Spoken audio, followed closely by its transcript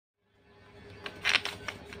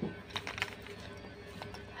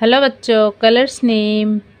Hello बच्चों, colours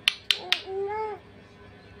name.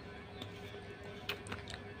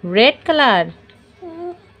 Red colour,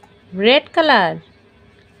 red colour.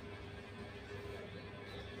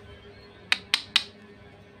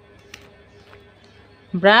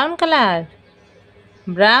 Brown colour,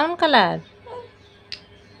 brown colour.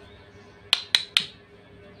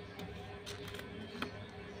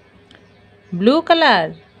 Blue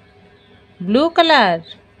colour, blue colour.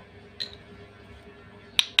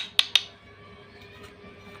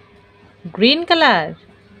 Green colour,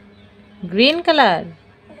 green colour.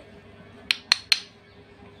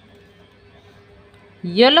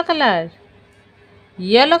 Yellow colour,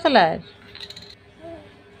 yellow colour.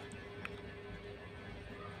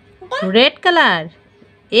 Red colour.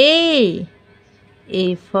 A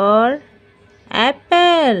for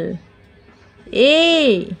apple.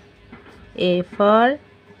 A for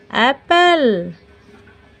apple.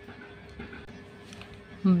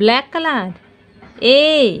 Black color.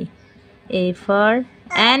 A for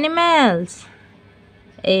animals.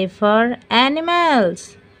 A for animals.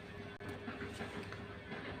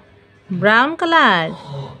 Brown color.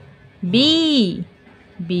 B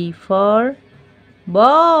for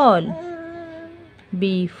ball. B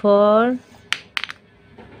for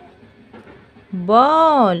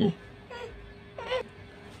ball.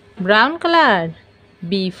 Brown color.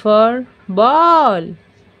 B for ball.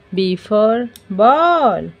 B for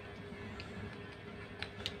ball.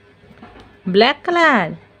 Black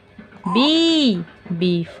color. B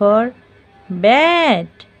for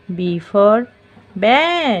bat. B for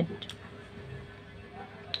bat.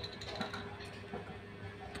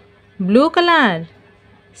 Blue color.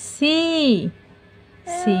 C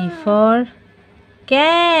for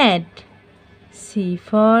cat. C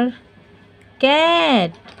for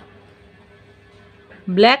cat.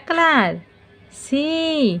 Black color.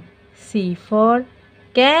 C for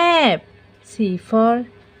cap. C for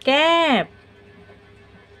cap.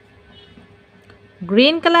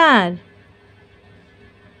 Green color.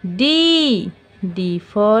 D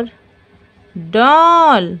for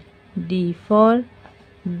doll. D for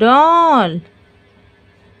doll.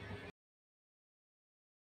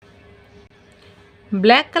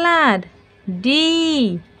 Black color.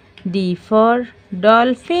 D for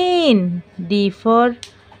dolphin. D for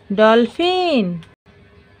dolphin.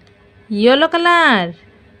 Yellow color.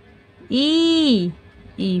 E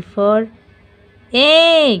for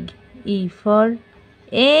egg. E for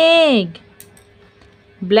egg.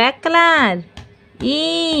 Black color.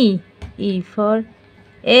 E for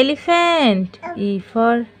elephant. E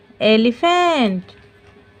for elephant.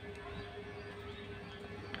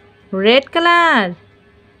 Red color.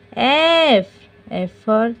 F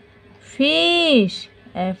for fish.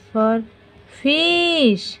 F for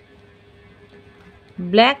fish.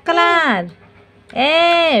 Black color.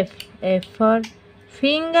 F for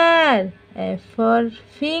finger. F for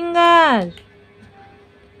finger.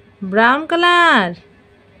 Brown color.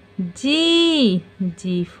 G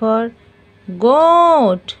for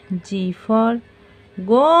goat. G for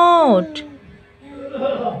goat.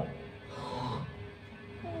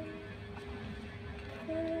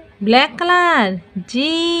 Black color.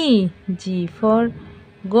 G for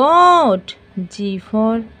goat. G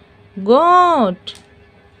for goat.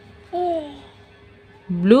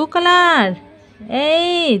 Blue color.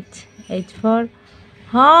 H for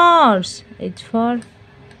horse. H for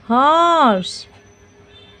horse.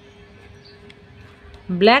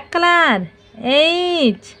 Black color.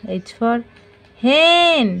 H for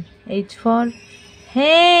hen. H for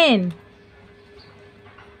hen.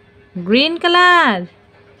 Green color.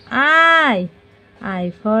 I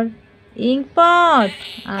for ink pot.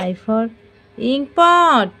 I for ink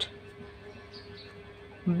pot.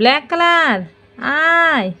 Black color.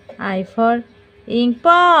 I for ink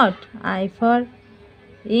pot. I for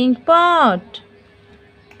ink pot.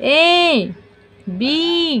 A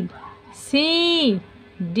B C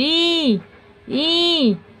D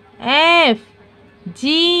E F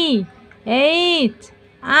G H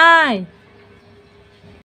I